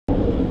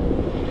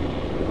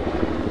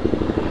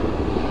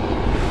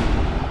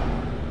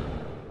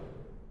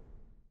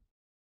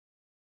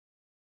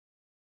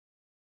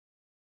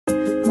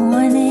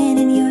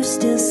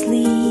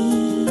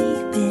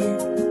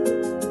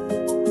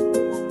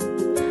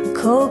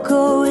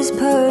Coco is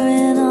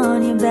purring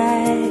on your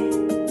back.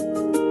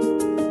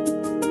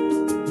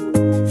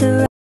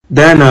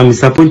 Diana, I'm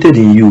disappointed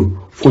in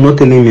you for not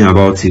telling me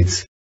about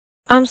it.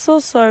 I'm so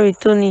sorry,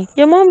 Tony.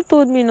 Your mom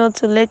told me not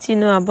to let you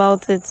know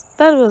about it.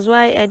 That was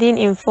why I didn't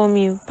inform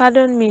you.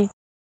 Pardon me.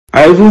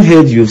 I even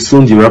heard you've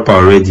sold the wrapper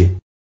already.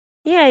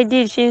 Yeah, I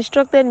did. She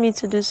instructed me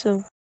to do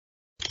so.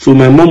 So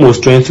my mom was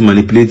trying to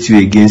manipulate you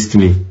against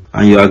me,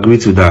 and you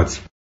agreed to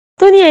that.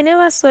 Tony, I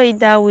never saw it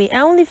that way.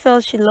 I only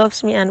felt she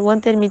loves me and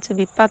wanted me to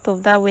be part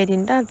of that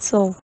wedding, that's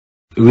all.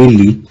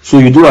 Really? So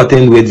you do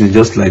attend weddings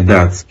just like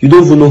that? You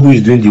don't even know who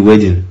is doing the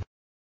wedding?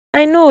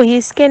 I know,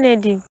 he's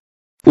Kennedy.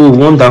 Oh,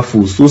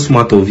 wonderful. So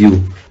smart of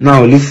you.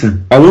 Now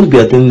listen, I won't be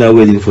attending that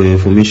wedding for your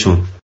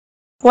information.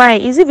 Why?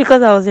 Is it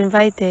because I was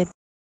invited?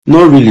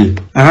 Not really.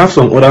 I have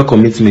some other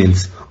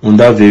commitments on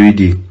that very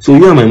day. So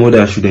you and my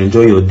mother should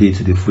enjoy your day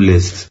to the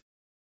fullest.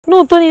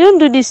 No, Tony, don't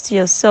do this to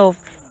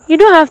yourself. You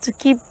don't have to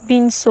keep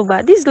being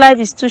sober. This life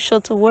is too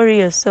short to worry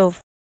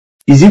yourself.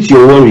 Is it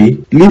your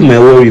worry? Leave my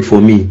worry for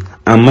me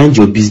and mind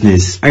your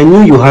business. I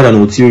knew you had an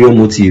ulterior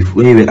motive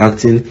when you were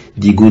acting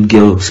the good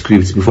girl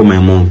script before my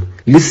mom.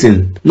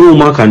 Listen, no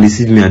woman can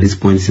deceive me at this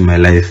point in my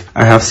life.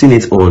 I have seen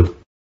it all.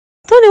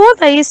 Tony,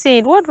 what are you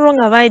saying? What wrong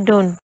have I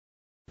done?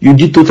 You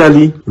did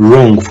totally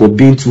wrong for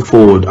being too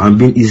forward and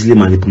being easily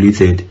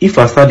manipulated. If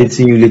I start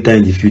dating you later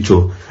in the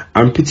future,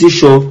 I'm pretty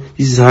sure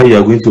this is how you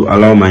are going to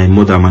allow my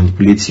mother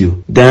manipulate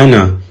you.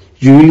 Diana,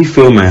 you really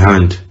fell my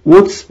hand.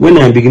 What? When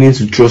I'm beginning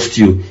to trust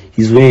you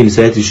is when you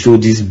decide to show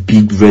this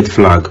big red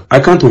flag.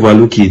 I can't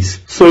overlook it.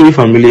 Sorry if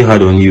I'm really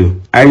hard on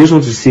you. I just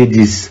want to say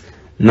this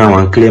now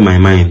and clear my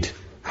mind.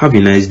 Have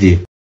a nice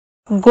day.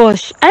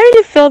 Gosh, I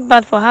really felt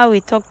bad for how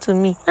he talked to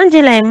me.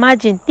 Angela,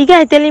 imagine the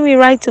guy telling me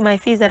right to my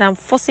face that I'm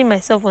forcing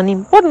myself on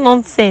him. What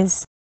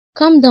nonsense.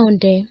 Calm down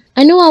there.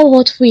 I know how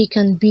hurtful it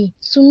can be.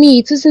 To me,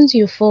 it isn't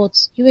your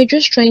fault. You were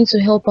just trying to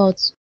help out.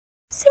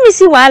 See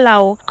wahala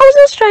o. I was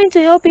just trying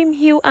to help him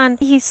heal and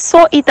he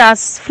saw it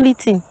as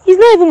fleeting. He's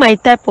not even my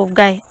type of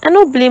guy. I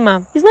don't blame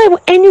him. He's not even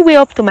any way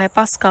up to my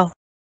Pascal.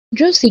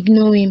 Just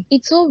ignore him.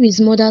 It's all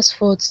his mother's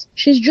fault.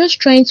 She's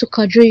just trying to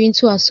cajole you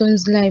into her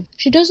son's life.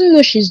 She doesn't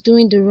know she's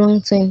doing the wrong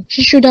thing.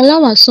 She should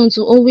allow her son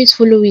to always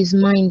follow his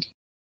mind.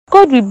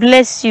 God will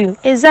bless you.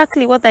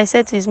 Exactly what I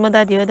said to his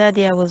mother the other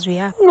day I was with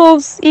her. Who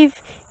knows if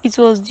it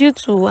was due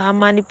to her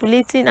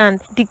manipulating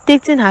and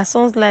dictating her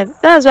son's life.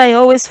 That's why he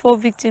always fall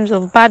victims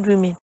of bad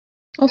women.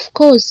 Of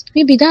course,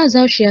 maybe that's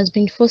how she has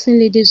been forcing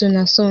ladies on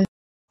her son.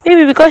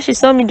 Maybe because she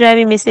saw me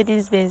driving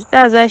Mercedes-Benz.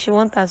 That's why she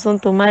wants her son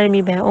to marry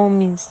me by all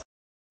means.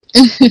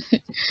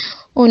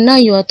 Oh, now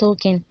you are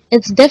talking.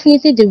 It's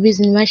definitely the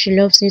reason why she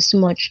loves you so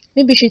much.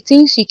 Maybe she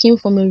thinks you came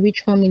from a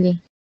rich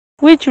family.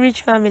 Which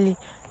rich family?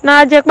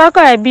 Nah, Jack Bako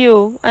I be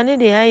oh. I need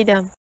to hide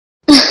them.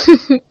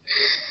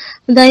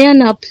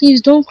 Diana,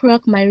 please don't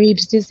crack my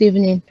ribs this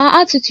evening. Her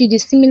attitude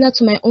is similar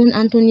to my own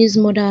Anthony's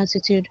mother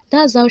attitude.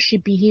 That's how she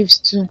behaves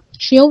too.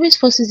 She always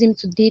forces him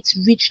to date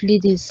rich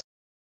ladies.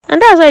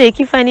 And that's why they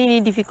keep finding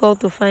it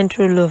difficult to find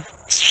true love.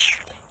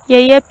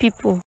 Yeah,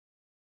 people.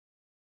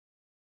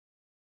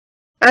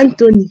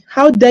 Anthony,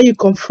 how dare you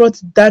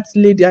confront that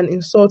lady and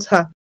insult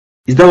her?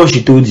 Is that what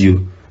she told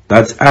you?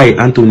 That I,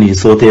 Anthony,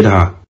 insulted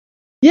her?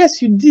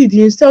 Yes, you did.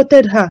 You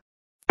insulted her.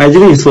 I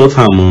didn't insult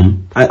her,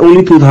 Mom. I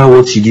only told her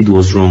what she did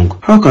was wrong.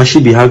 How can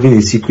she be having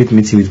a secret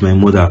meeting with my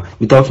mother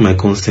without my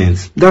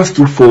consent? That's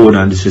too forward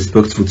and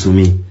disrespectful to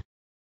me.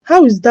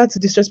 How is that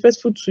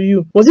disrespectful to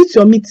you? Was it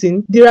your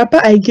meeting? The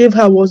wrapper I gave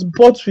her was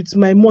bought with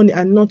my money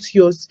and not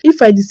yours.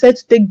 If I decide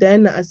to take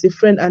Diana as a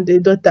friend and a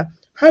daughter,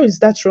 how is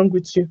that wrong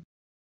with you?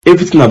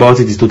 Everything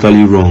about it is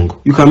totally wrong.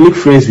 You can make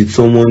friends with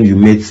someone you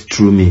met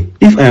through me.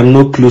 If I am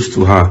not close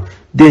to her,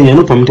 then you're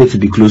not permitted to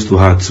be close to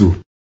her too.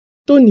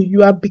 Tony,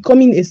 you are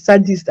becoming a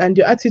sadist and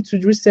your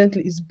attitude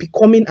recently is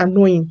becoming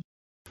annoying.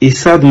 A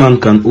sad man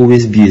can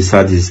always be a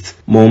sadist.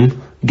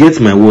 Mom, get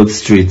my words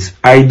straight.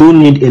 I don't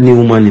need any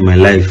woman in my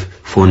life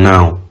for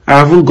now. I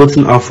haven't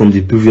gotten out from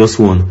the previous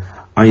one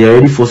and you're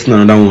already forcing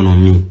another one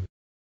on me.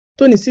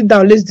 Tony, sit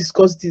down. Let's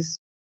discuss this.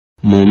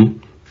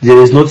 Mom,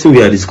 there is nothing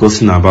we are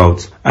discussing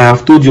about. I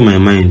have told you my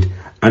mind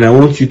and I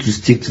want you to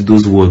stick to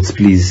those words,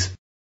 please.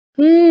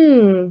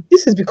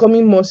 This is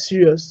becoming more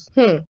serious.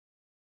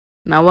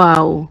 Now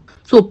wow.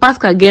 So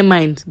Pascal get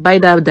mind buy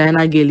that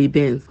Diana girl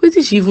Benz. What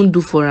did she even do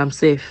for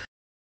himself?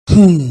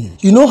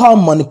 You know how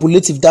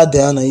manipulative that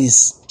Diana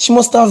is. She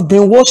must have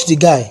brainwashed the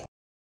guy.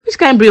 Which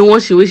kind of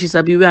brainwash she wey she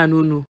sabi wey I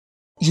no know?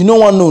 You know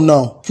what? No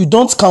now. If you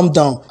don't calm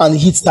down and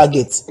hit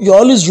target, you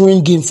always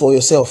ruin game for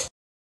yourself.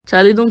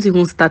 Charlie, don't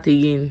even start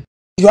again.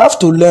 You have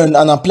to learn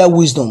and apply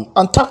wisdom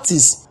and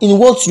tactics in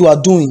what you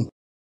are doing.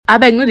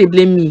 Abeg, no dey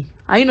blame me.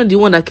 Are you not the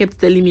one that kept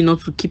telling me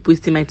not to keep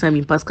wasting my time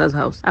in Pascal's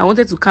house? I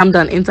wanted to calm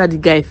down, enter the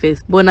guy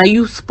first, but now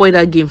you spoil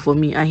that game for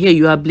me, and here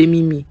you are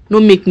blaming me.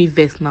 No make me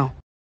vex now.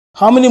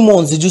 How many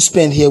months did you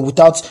spend here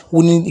without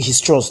winning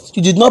his trust?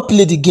 You did not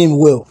play the game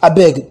well.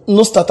 Abeg,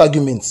 no start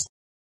arguments.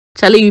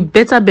 Charlie, you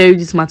better bury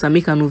this matter,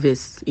 make a no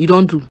vex. You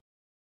don't do.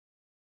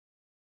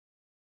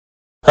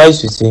 Hi,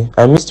 sweetie.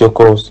 I missed your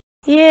calls.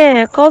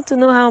 Yeah, called to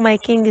know how my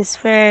king is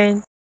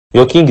faring.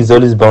 Your king is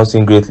always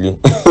bouncing greatly.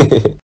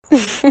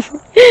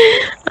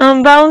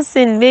 I'm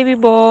bouncing, baby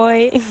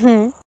boy.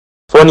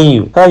 Funny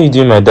you. How are you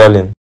doing, my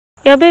darling?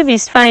 Your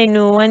baby's fine,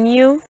 no, and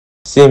you?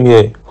 Same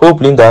here. Hope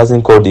Linda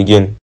hasn't called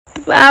again.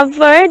 I've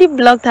already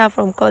blocked her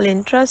from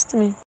calling, trust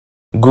me.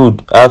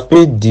 Good. I've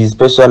paid the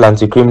special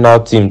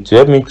anti-criminal team to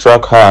help me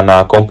track her and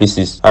her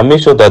accomplices and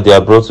make sure that they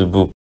are brought to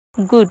book.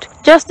 Good.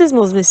 Justice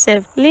must be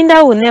served.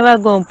 Linda will never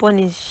go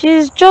unpunished.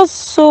 She's just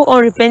so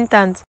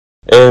unrepentant.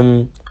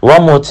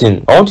 One more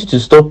thing. I want you to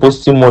stop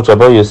posting much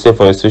about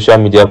yourself on your social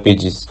media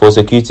pages for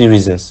security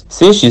reasons.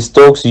 Since she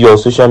stalks your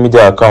social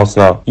media accounts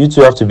now, you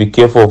two have to be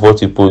careful of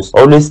what you post.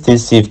 Always stay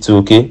safe too,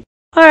 okay?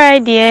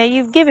 Alright, dear.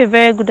 You've given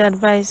very good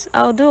advice.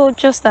 I'll do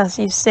just as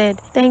you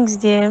said. Thanks,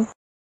 dear.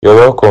 You're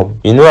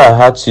welcome. You know I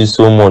hurt you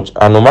so much,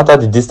 and no matter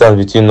the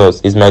distance between us,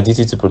 it's my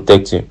duty to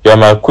protect you. You are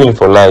my queen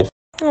for life.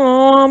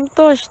 Oh, I'm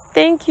touched.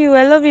 Thank you.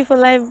 I love you for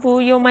life, boo.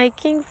 You're my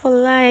king for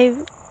life.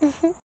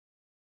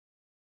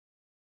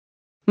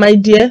 My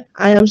dear,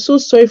 I am so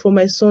sorry for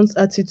my son's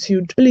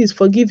attitude. Please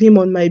forgive him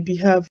on my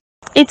behalf.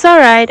 It's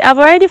alright. I've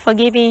already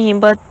forgiven him,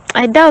 but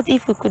I doubt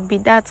if we could be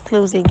that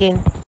close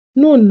again.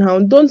 No, now,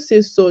 don't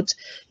say such.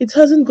 It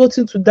hasn't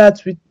gotten to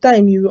that. With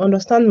time, you will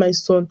understand my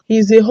son. He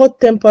is a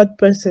hot-tempered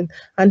person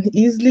and he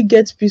easily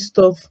gets pissed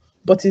off,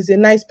 but he's a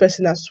nice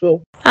person as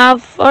well.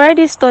 I've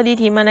already studied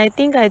him, and I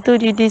think I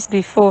told you this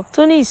before.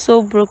 Tony is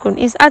so broken.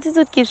 His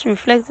attitude keeps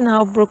reflecting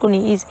how broken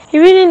he is. He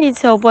really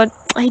needs help, but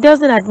he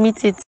doesn't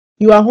admit it.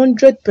 You are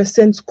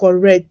 100%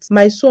 correct.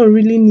 My son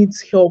really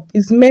needs help.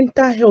 His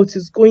mental health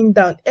is going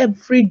down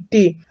every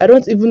day. I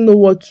don't even know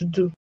what to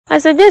do. I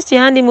suggest you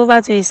hand him over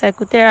to a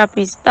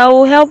psychotherapist that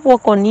will help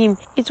work on him.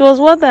 It was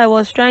what I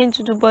was trying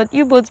to do, but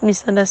you both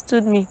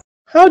misunderstood me.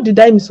 How did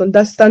I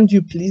misunderstand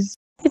you, please?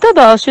 You thought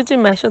I was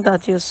shooting my shot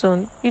at your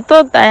son. You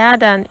thought I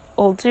had an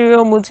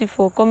ulterior motive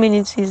for coming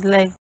into his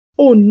life.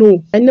 Oh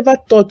no, I never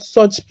thought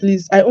such,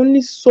 please. I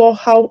only saw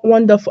how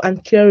wonderful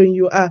and caring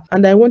you are,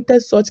 and I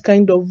wanted such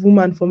kind of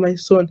woman for my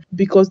son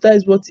because that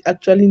is what he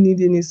actually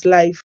needs in his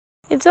life.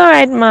 It's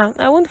alright, ma.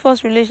 I won't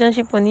force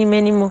relationship on him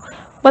anymore.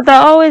 But I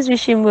always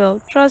wish him well.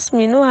 Trust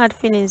me, no hard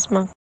feelings,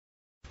 ma.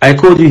 I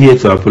called you here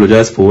to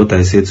apologize for what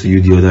I said to you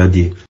the other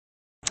day.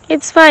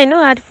 It's fine,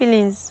 no hard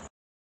feelings.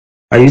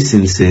 Are you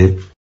sincere?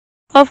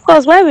 Of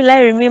course, why will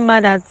I remain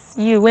mad at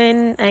you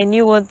when I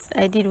knew what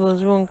I did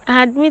was wrong?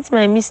 I admit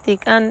my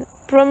mistake and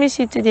promise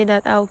you today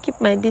that I'll keep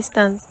my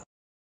distance.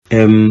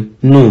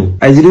 No.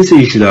 I didn't say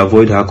you should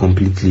avoid her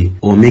completely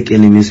or make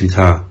enemies with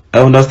her. I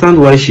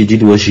understand why she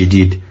did what she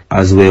did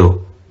as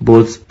well.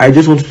 But I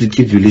just wanted to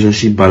keep the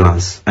relationship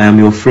balanced. I am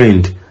your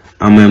friend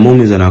and my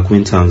mom is an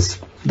acquaintance.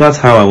 That's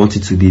how I want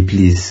it to be,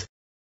 please.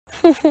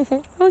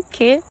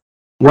 Okay.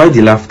 Why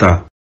the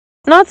laughter?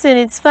 Nothing,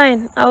 it's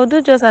fine. I will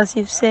do just as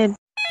you've said.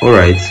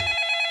 Alright.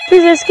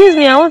 Please excuse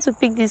me, I want to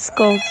pick these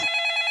calls.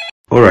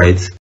 Alright.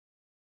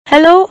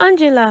 Hello,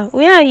 Angela,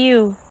 where are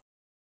you?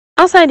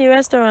 Outside the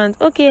restaurant.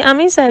 Okay, I'm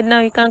inside now,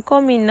 you can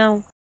call me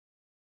now.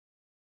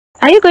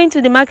 Are you going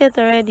to the market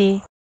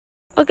already?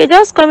 Okay,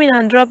 just come in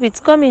and drop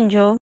it. Come in,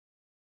 Joe.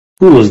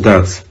 Who was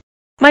that?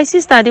 My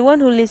sister, the one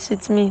who lives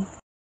with me.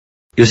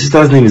 Your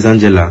sister's name is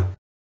Angela?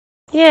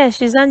 Yeah,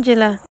 she's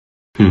Angela.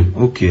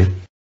 Okay.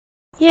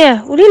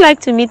 Yeah, would you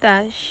like to meet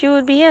her? She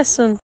will be here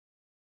soon.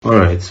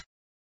 Alright.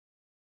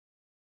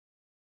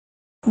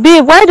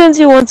 Babe, why don't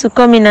you want to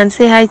come in and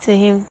say hi to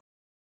him?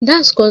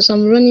 That's cause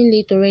I'm running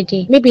late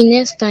already. Maybe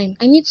next time.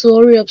 I need to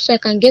hurry up so I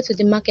can get to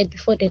the market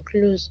before they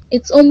close.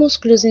 It's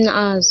almost closing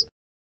hours.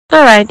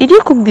 Alright, did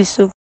you cook the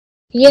soup?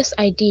 Yes,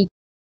 I did.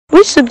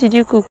 Which soup did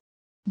you cook?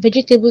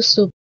 Vegetable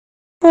soup.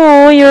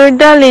 Oh, you're a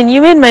darling.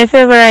 You made my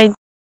favorite.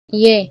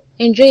 Yeah,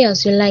 enjoy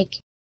as you like.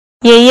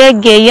 Yeah,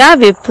 girl, you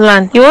have a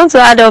plan. You want to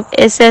add up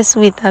excess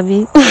weight,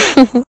 Abby?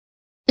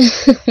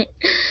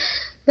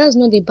 That's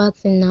not a bad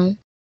thing now.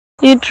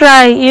 You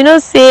try. You know,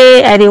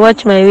 say I dey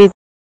watch my weight.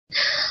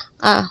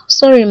 Ah,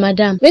 sorry,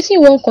 madam. Wetin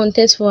you wan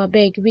contest for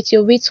abeg with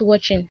your weight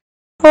watching?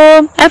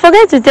 Oh, I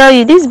forgot to tell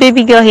you, this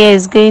baby girl here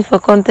is going for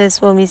contest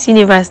for Miss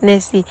Universe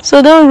next year.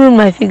 So don't ruin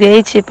my figure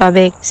 8 shape,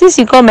 abeg. Since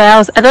you come my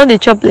house, I don't dey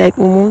chop like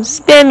mumu.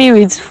 Spare me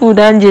with food,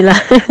 Angela.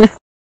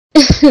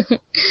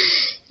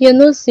 You're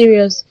not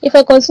serious. If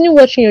I continue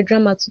watching your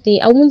drama today,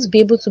 I won't be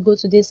able to go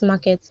to this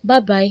market.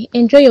 Bye-bye.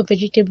 Enjoy your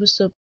vegetable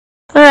soup.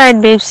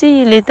 Alright, babe. See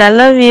you later.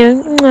 Love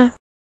you. Mwah.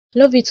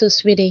 Love you too,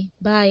 sweetie.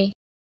 Bye.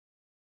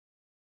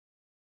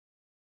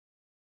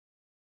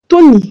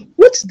 Tony,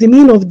 what's the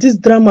meaning of these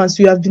dramas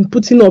you have been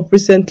putting up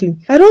recently?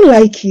 I don't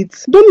like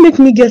it. Don't make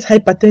me get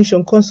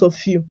hypertension because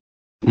of you.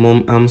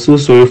 Mom, I'm so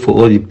sorry for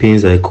all the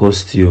pains I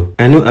caused you.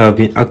 I know I have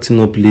been acting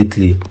up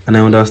lately and I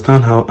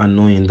understand how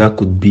annoying that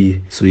could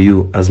be to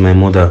you as my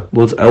mother.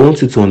 But I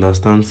want you to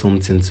understand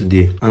something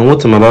today. And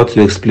what I'm about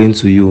to explain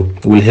to you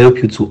will help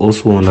you to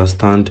also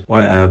understand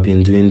why I have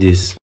been doing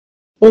this.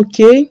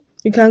 Okay,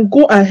 you can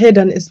go ahead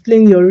and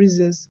explain your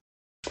reasons.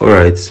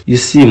 Alright, you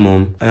see,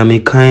 Mom, I am a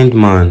kind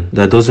man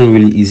that doesn't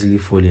really easily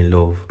fall in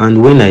love.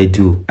 And when I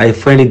do, I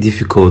find it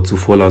difficult to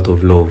fall out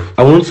of love.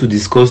 I want to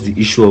discuss the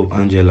issue of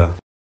Angela.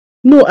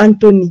 No,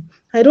 Anthony,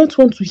 I don't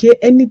want to hear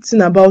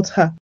anything about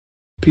her.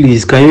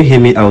 Please, can you hear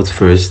me out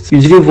first? You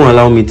didn't even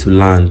allow me to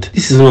land.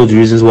 This is one of the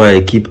reasons why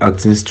I keep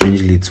acting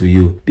strangely to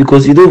you.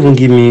 Because you don't even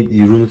give me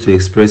the room to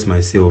express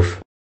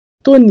myself.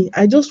 Tony,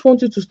 I just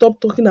want you to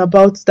stop talking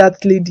about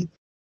that lady.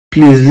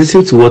 Please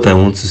listen to what I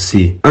want to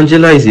say.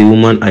 Angela is a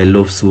woman I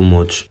love so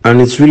much, and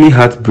it's really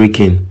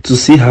heartbreaking to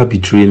see her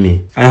betray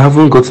me. I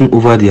haven't gotten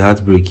over the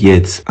heartbreak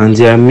yet, and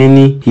there are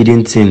many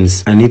hidden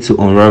things I need to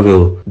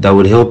unravel that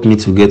would help me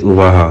to get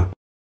over her.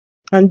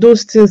 And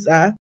those things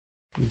are?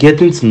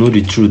 Getting to know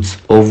the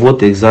truth of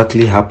what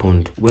exactly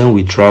happened when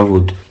we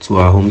traveled to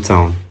her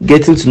hometown.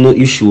 Getting to know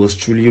if she was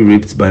truly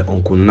raped by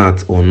Uncle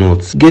Nat or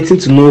not. Getting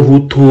to know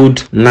who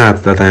told Nat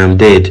that I am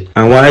dead,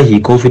 and why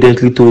he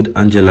confidently told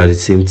Angela the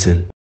same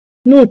thing.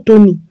 No,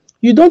 Tony,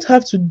 you don't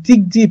have to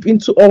dig deep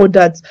into all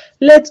that.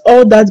 Let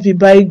all that be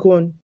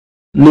bygone.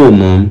 No,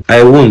 Mom,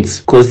 I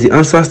won't, because the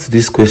answers to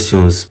these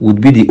questions would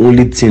be the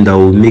only thing that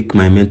will make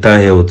my mental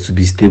health to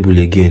be stable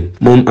again.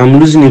 Mom, I'm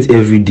losing it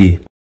every day.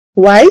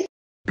 Why?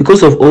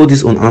 Because of all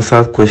these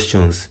unanswered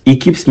questions,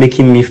 it keeps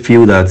making me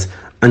feel that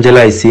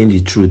Angela is saying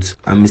the truth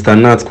and Mr.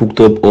 Nat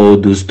cooked up all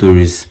those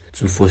stories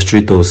to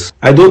frustrate us.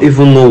 I don't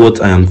even know what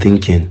I am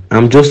thinking.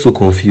 I'm just so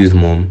confused,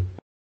 Mom.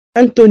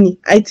 Anthony,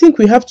 I think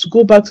we have to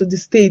go back to the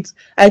States.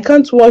 I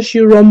can't watch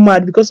you run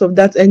mad because of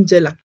that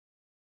Angela.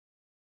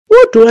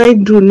 What do I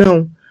do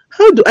now?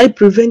 How do I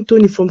prevent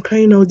Tony from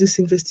carrying out this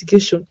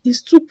investigation?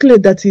 It's too clear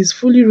that he is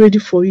fully ready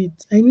for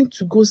it. I need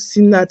to go see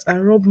Nat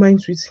and rub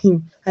minds with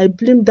him. I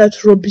blame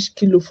that rubbish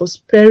kilo for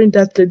sparing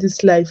that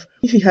lady's life.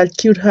 If he had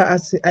killed her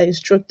as I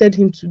instructed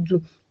him to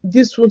do,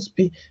 this won't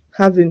be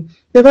happening.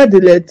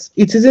 Nevertheless,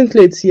 it isn't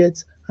late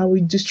yet. I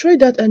will destroy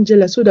that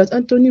Angela so that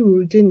Anthony will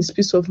regain his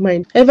peace of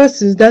mind. Ever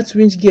since that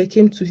winch gear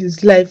came to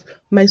his life,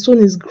 my son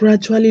is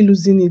gradually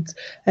losing it.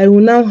 I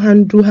will now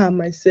handle her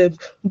myself,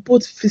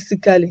 both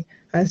physically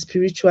and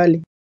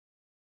spiritually.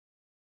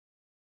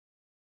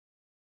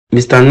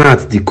 Mr.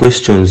 Nat, the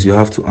questions you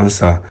have to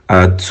answer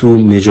are two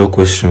major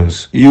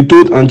questions. You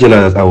told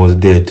Angela that I was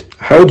dead.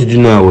 How did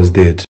you know I was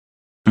dead?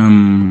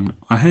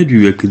 I heard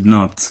you were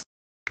kidnapped.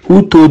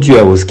 Who told you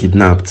I was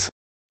kidnapped?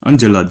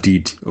 Angela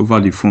did,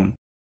 over the phone.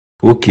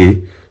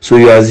 Okay, so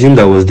you assumed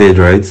I was dead,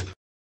 right?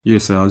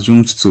 Yes, I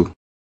assumed so.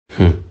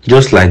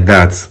 Just like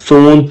that,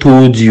 someone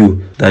told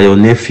you that your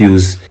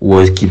nephews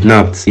were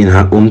kidnapped in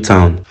her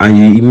hometown and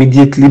you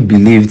immediately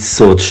believed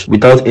such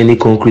without any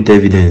concrete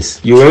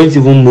evidence. You weren't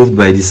even moved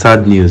by the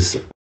sad news.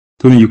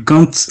 Tony, you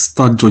can't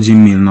start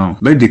judging me now.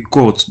 Let the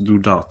court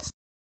do that.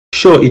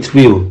 Sure, it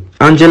will.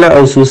 Angela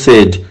also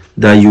said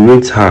that you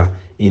raped her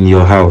in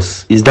your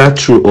house. Is that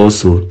true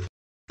also?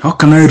 How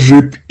can I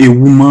rape a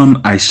woman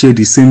I share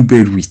the same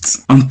bed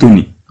with?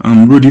 Anthony,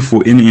 I'm ready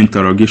for any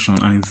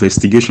interrogation and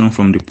investigation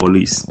from the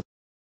police.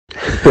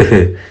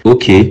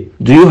 Okay,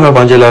 do you have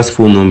Angela's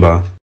phone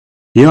number?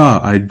 Yeah,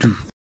 I do.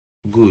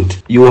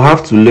 Good. You will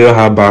have to lure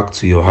her back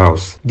to your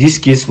house. This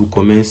case will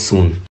commence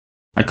soon.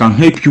 I can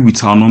help you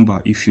with her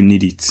number if you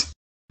need it.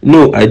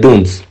 No, I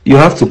don't. You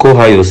have to call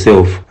her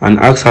yourself and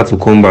ask her to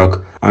come back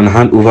and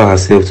hand over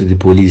herself to the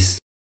police.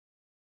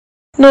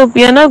 Nope,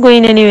 you're not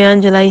going anywhere,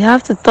 Angela. You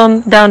have to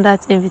turn down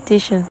that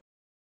invitation.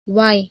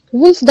 Why?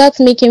 Won't that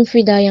make him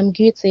feel that I am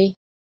guilty?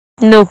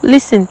 Nope,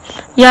 listen.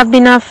 You have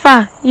been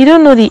afar. You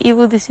don't know the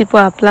evil these people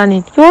are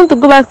planning. You want to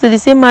go back to the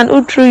same man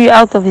who threw you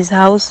out of his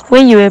house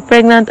when you were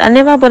pregnant and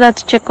never bothered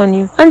to check on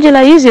you.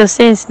 Angela, use your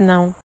sense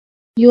now.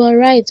 You are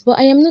right, but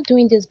I am not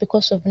doing this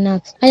because of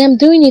Nat. I am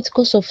doing it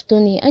because of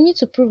Tony. I need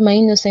to prove my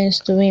innocence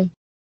to him.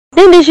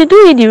 Then they should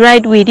do it the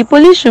right way. The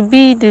police should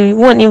be the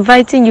one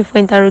inviting you for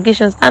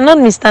interrogations and not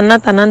Mr.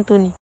 Nat and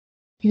Anthony.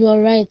 You are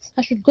right.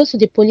 I should go to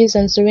the police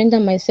and surrender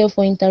myself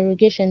for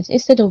interrogations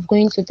instead of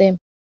going to them.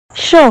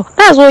 Sure,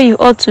 that's what you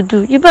ought to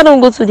do. You better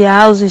don't go to their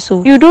houses,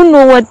 so you don't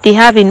know what they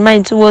have in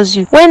mind towards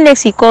you. When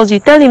next he calls you,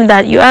 tell him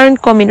that you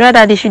aren't coming.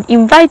 Rather, they should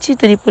invite you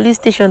to the police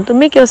station to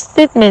make your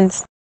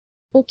statements.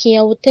 Okay,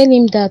 I will tell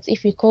him that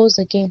if he calls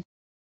again.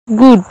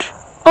 Good.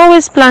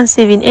 Always plan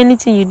saving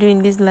anything you do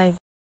in this life.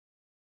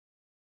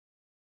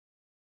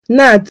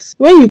 Nat,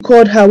 when you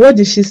called her, what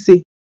did she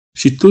say?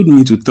 She told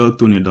me to tell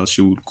Tony that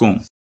she would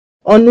come.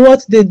 On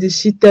what day did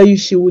she tell you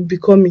she would be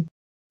coming?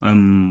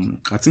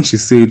 I think she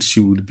said she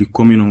would be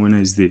coming on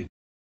Wednesday.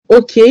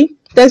 Okay,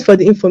 thanks for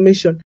the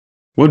information.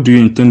 What do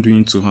you intend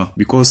doing to her?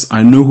 Because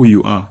I know who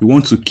you are. You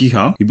want to kill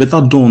her? You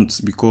better don't,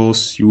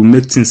 because you will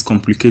make things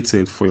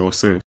complicated for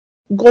yourself.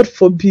 God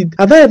forbid.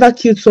 Have I ever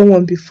killed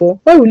someone before?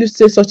 Why will you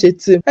say such a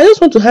thing? I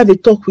just want to have a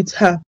talk with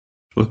her.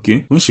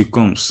 Okay, when she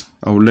comes,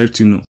 I will let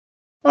you know.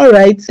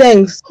 Alright,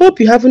 thanks. Hope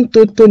you haven't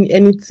told Tony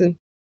anything.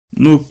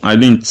 No, I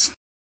didn't.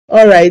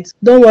 Alright,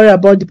 don't worry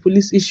about the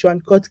police issue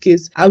and court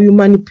case. I will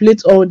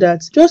manipulate all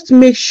that. Just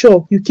make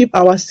sure you keep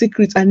our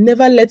secret and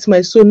never let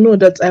my son know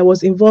that I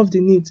was involved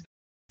in it.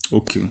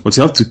 Okay, but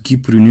you have to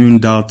keep renewing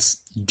that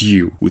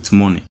deal with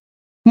money.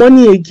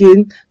 Money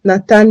again,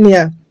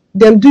 Nathaniel.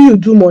 Them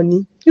do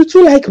money? You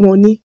too like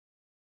money.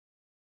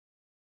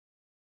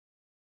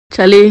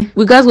 Charlie,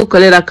 we guys go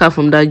collect that car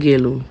from that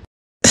girl.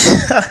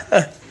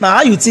 Now,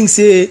 how you think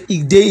say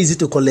it dey easy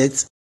to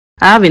collect?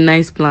 I have a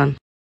nice plan.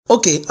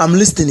 Okay, I'm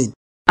listening.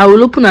 I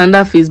will open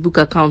another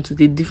Facebook account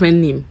with a different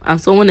name and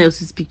someone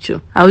else's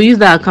picture. I will use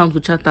that account to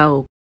chat her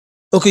up.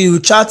 Okay, you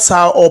chat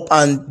her up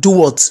and do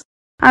what?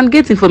 And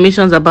get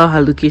information about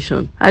her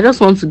location. I just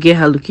want to get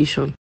her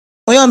location.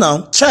 Oh yeah,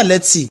 now try.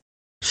 Let's see.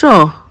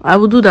 Sure, I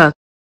will do that.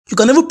 You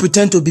can even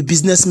pretend to be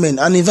businessmen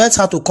and invite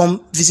her to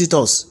come visit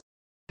us.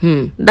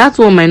 That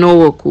one might not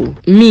work.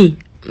 Me,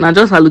 now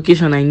just her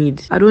location I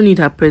need. I don't need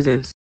her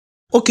presence.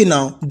 Okay,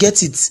 now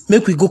get it.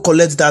 Make we go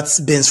collect that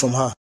Benz from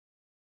her.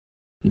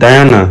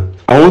 Diana,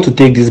 I want to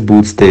take this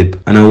bold step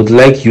and I would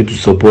like you to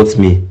support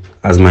me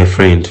as my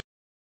friend.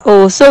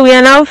 Oh, so we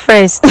are now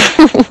friends.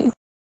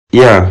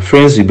 Yeah,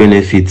 friends with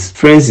benefits.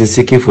 Friends in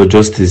seeking for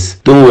justice.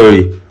 Don't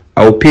worry,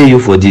 I will pay you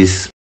for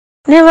this.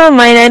 Never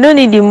mind, I don't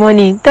need the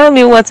money. Tell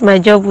me what my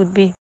job would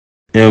be.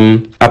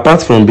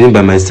 Apart from being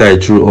by my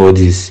side through all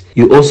this,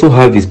 you also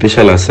have a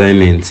special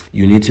assignment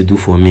you need to do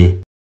for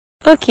me.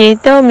 Okay,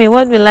 tell me,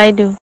 what will I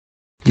do?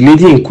 The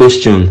lady in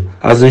question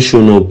hasn't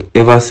shown up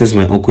ever since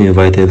my uncle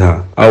invited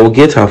her. I will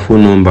get her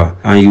phone number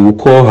and you will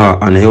call her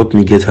and help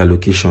me get her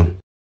location.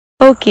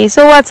 Okay,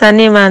 so what's her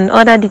name and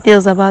other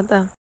details about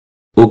her?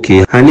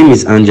 Okay, her name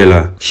is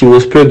Angela. She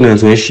was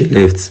pregnant when she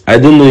left. I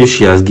don't know if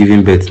she has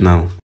given birth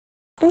now.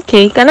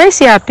 Okay, can I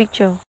see her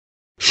picture?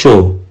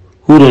 Sure.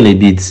 Hold on a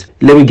bit.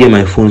 Let me get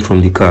my phone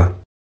from the car.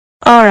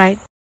 Alright.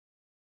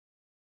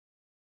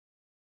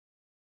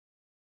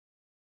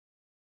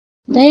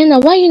 Diana,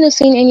 why are you not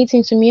saying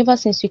anything to me ever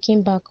since you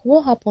came back?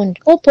 What happened?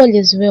 Hope all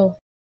is well.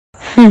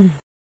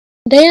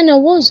 Diana,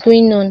 what's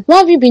going on? What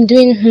have you been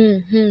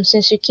doing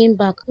since you came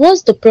back?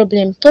 What's the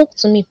problem? Talk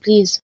to me,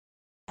 please.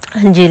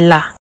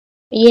 Angela.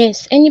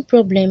 Yes, any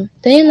problem?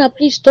 Diana,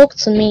 please talk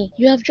to me.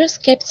 You have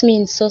just kept me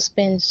in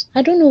suspense.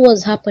 I don't know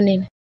what's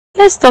happening.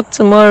 Let's talk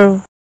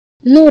tomorrow.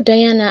 No,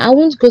 Diana, I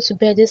won't go to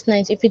bed this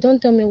night if you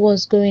don't tell me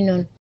what's going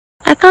on.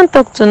 I can't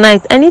talk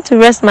tonight. I need to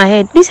rest my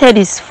head. This head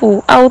is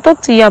full. I will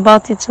talk to you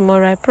about it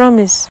tomorrow, I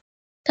promise.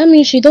 That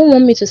means you don't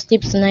want me to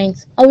sleep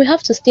tonight. I will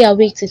have to stay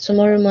awake till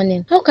tomorrow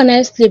morning. How can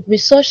I sleep with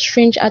such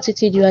strange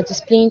attitude you are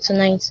displaying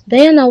tonight?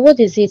 Diana,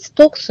 what is it?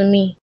 Talk to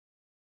me.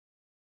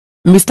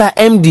 Mr.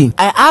 MD,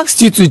 I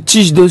asked you to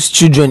teach those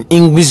children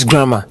English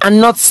grammar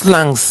and not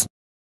slangs.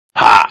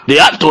 They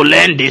have to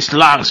learn the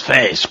slangs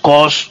first,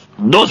 cause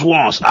those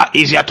ones are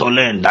easier to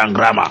learn than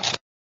grammar.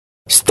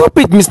 Stop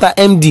it, Mr.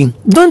 MD.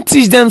 Don't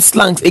teach them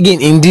slangs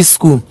again in this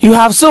school. You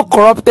have so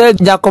corrupted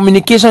their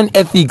communication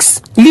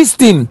ethics.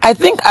 Listen, I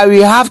think I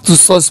will have to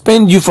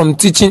suspend you from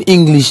teaching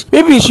English.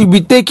 Maybe you should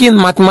be taking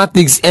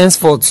mathematics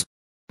henceforth.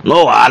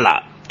 No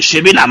wahala,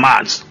 she be na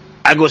maths.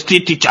 I go still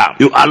teach her.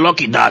 You are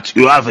lucky that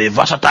you have a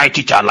versatile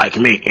teacher like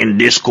me in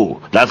this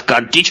school that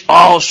can teach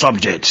all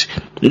subjects.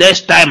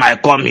 Next time I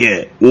come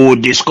here, we will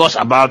discuss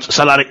about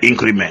salary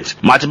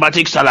increment.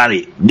 Mathematics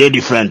salary, they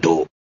different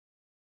though.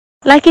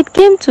 Like it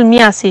came to me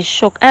as a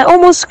shock. I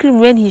almost screamed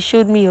when he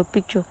showed me your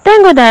picture.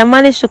 Thank God that I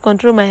managed to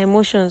control my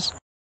emotions.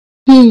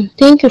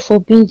 Thank you for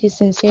being this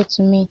sincere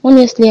to me.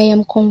 Honestly, I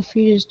am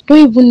confused.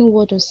 Don't even know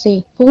what to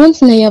say. But one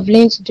thing I have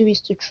learned to do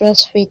is to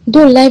trust fate.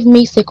 Though life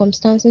makes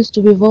circumstances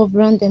to revolve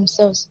around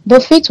themselves,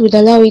 but fate would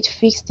allow it to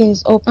fix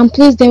things up and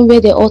place them where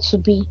they ought to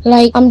be.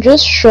 Like, I'm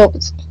just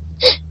shocked.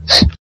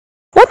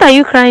 What are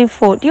you crying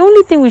for? The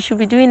only thing we should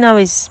be doing now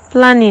is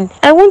planning.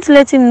 I won't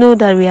let him know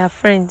that we are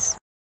friends.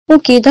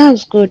 Okay,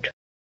 that's good.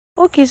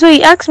 Okay, so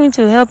he asked me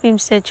to help him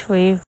search for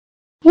you.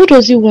 What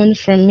does he want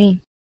from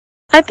me?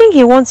 I think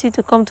he wants you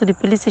to come to the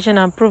police station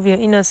and prove your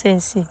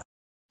innocency.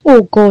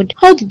 Oh God,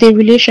 how did the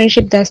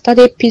relationship that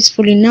started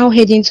peacefully now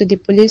head into the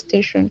police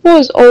station? What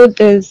was all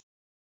this?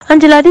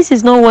 Angela, this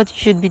is not what you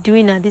should be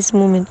doing at this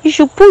moment. You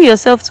should pull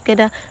yourself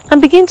together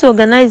and begin to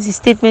organize the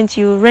statement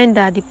you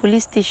render at the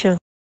police station.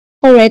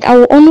 Alright, I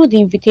will honor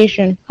the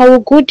invitation. I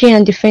will go there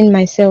and defend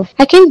myself.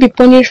 I can't be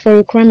punished for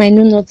a crime I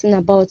know nothing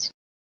about.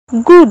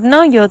 Good,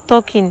 now you're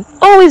talking.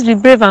 Always be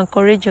brave and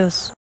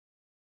courageous.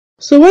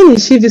 So when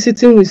is she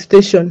visiting with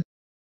station?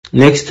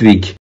 Next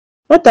week.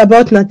 What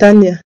about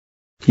Nathaniel?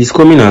 He's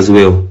coming as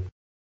well.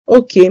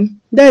 Okay,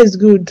 that is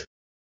good.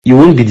 You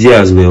won't be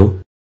there as well?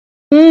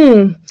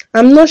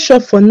 I'm not sure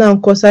for now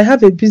because I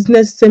have a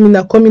business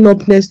seminar coming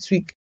up next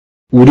week.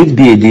 Would it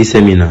be a day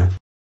seminar?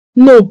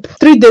 Nope,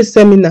 3-day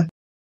seminar.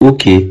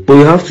 Okay, but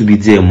you have to be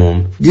there,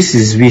 Mom. This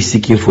is we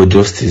seeking for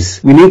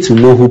justice. We need to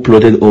know who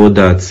plotted all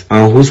that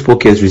and whose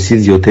pockets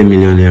received your 10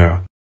 million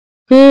naira.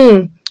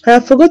 I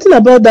have forgotten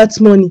about that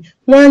money.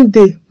 One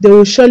day, they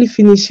will surely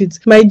finish it.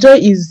 My joy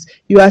is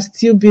you are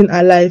still being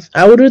alive.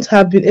 I wouldn't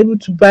have been able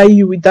to buy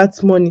you with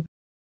that money.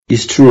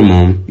 It's true,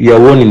 Mom. You are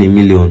 1 in a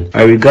million.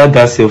 I regard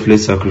that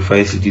selfless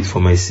sacrifice you did for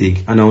my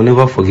sake, and I will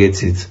never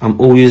forget it. I'm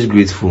always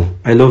grateful.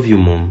 I love you,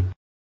 Mom.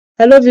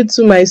 I love you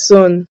too, my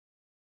son.